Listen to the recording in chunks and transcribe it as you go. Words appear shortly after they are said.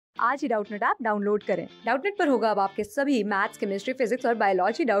आज ही Doubtnut app download करें। Doubtnut पर होगा अब आपके सभी मैथ्स, केमिस्ट्री, फिजिक्स और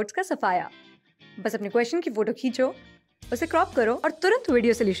बायोलॉजी डाउट्स का सफाया। बस अपने क्वेश्चन की फोटो खींचो, उसे क्रॉप करो और तुरंत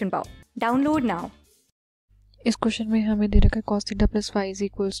वीडियो सोल्यूशन पाओ। Download now. इस क्वेश्चन में हमें दे रखा है cos theta plus phi is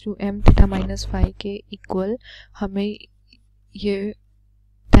equals to m theta minus phi के इक्वल हमें ये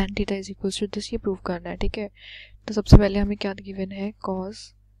tan theta is equals to this ये प्रूव करना है। ठीक है, तो सबसे पहले हमें क्या गिवन है, cos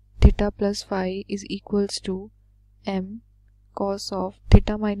theta plus phi is equals to m cos of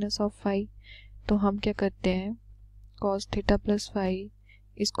theta minus of phi. तो हम क्या करते हैं, cos थीटा प्लस फाई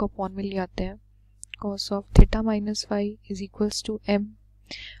इसको अपॉन में ले आते हैं, cos of theta minus phi is equals to m।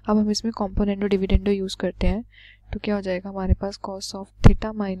 अब हम इसमें कॉम्पोनेंडो डिविडेंडो यूज़ करते हैं, तो क्या हो जाएगा हमारे पास cos of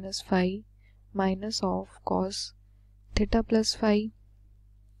theta minus phi minus of cos theta plus phi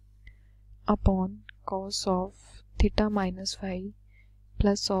upon cos of theta minus phi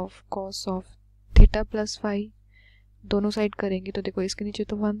plus of cos of theta plus phi. दोनों साइड करेंगे तो देखो इसके नीचे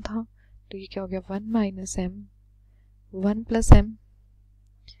तो 1 था, तो ये क्या हो गया 1 माइनस m 1 प्लस m,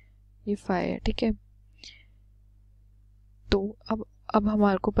 ये 5 है। ठीक है, तो अब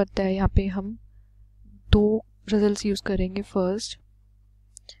हमारे को पता है यहाँ पे हम दो रिजल्ट्स यूज करेंगे। First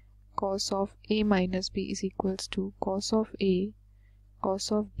cos of a minus b is equals to cos of a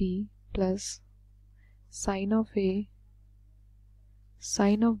cos of b plus sin of a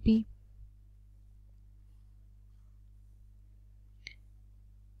sin of b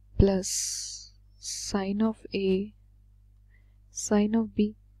plus sin of a sin of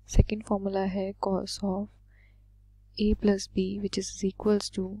b। Second formula है cos of a plus b which is equals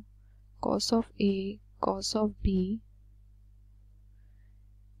to cos of a cos of b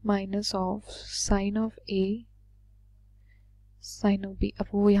minus of sin of a sin of b। अब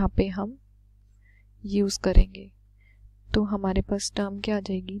वो यहाँ पे हम use करेंगे, तो हमारे पास term क्या आ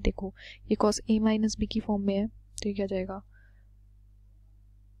जाएगी, देखो ये cos a माइनस b की फॉर्म में है, तो ये क्या जाएगा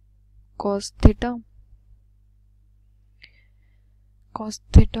cos theta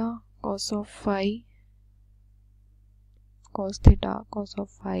cos of phi cos theta cos of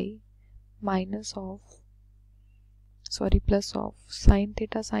phi minus of plus of sin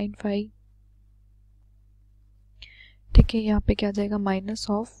theta sin phi। ठीक है, यहाँ पे क्या जाएगा minus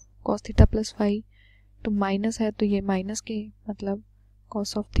of cos theta plus phi, तो माइनस है तो ये माइनस के मतलब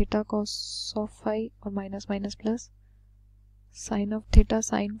cos of theta cos of phi और minus minus plus sin of theta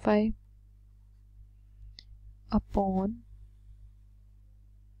sin phi upon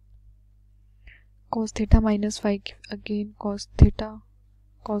cos theta minus phi again cos theta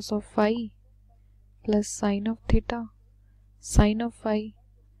cos of phi plus sin of theta sin of phi.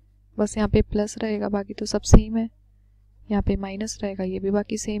 बस यहाँ पे plus रहेगा, बाकी तो सब same है। यहाँ पे माइनस रहेगा, ये भी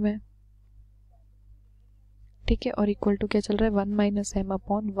बाकी सेम है। ठीक है, और इक्वल टू क्या चल रहा है 1 minus M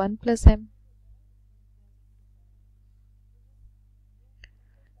upon 1 plus M.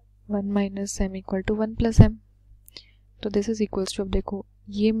 1 minus M equal to 1 plus M, तो दिस इज इक्वल्स टू, अब देखो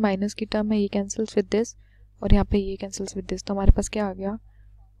ये माइनस की टर्म है, ये कैंसल्स विद दिस और यहाँ पे ये कैंसल्स विद दिस, तो हमारे पास क्या आ गया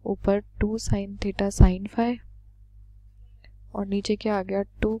ऊपर 2 साइन थीटा साइन फाई और नीचे क्या आ गया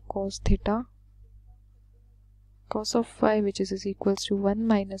 2 cos theta cos of phi which is equals to 1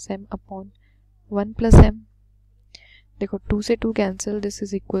 minus M upon 1 plus M. देखो 2 से 2 cancel, this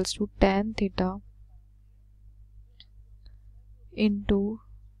is equals to tan theta into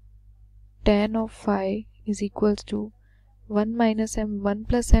tan of phi is equals to 1 minus m 1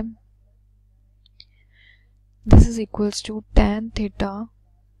 plus m। This is equals to tan theta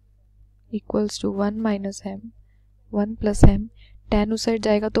equals to 1 minus m 1 plus m। tan उस side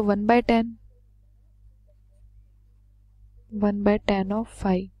जाएगा तो 1 by tan of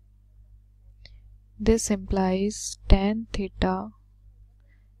phi। This implies tan theta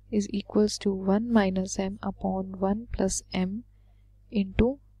is equals to 1 minus m upon 1 plus m into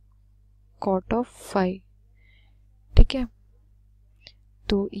cot of phi। ठीक है,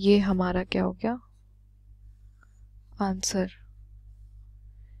 तो ये हमारा क्या हो गया आंसर।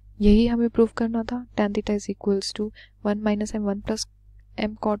 यही हमें प्रूव करना था, tan theta is equals to 1 minus M 1 plus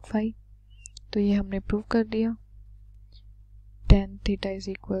M cot phi, तो ये हमने प्रूव कर दिया। tan theta is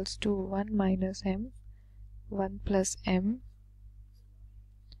equals to 1 minus M 1 plus M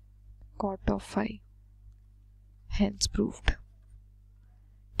cot of phi, hence proved.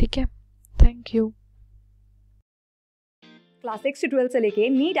 ठीक है, थैंक यू। क्लास 6 से 12 से लेके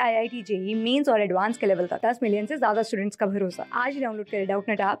नीट, IIT, जेई मेंस और एडवांस के लेवल तक 10 मिलियन से ज्यादा स्टूडेंट्स का भरोसा। आज ही डाउनलोड करें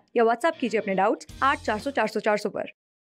डाउटनेट ऐप या व्हाट्सएप कीजिए अपने डाउट्स 8400 400 400 पर।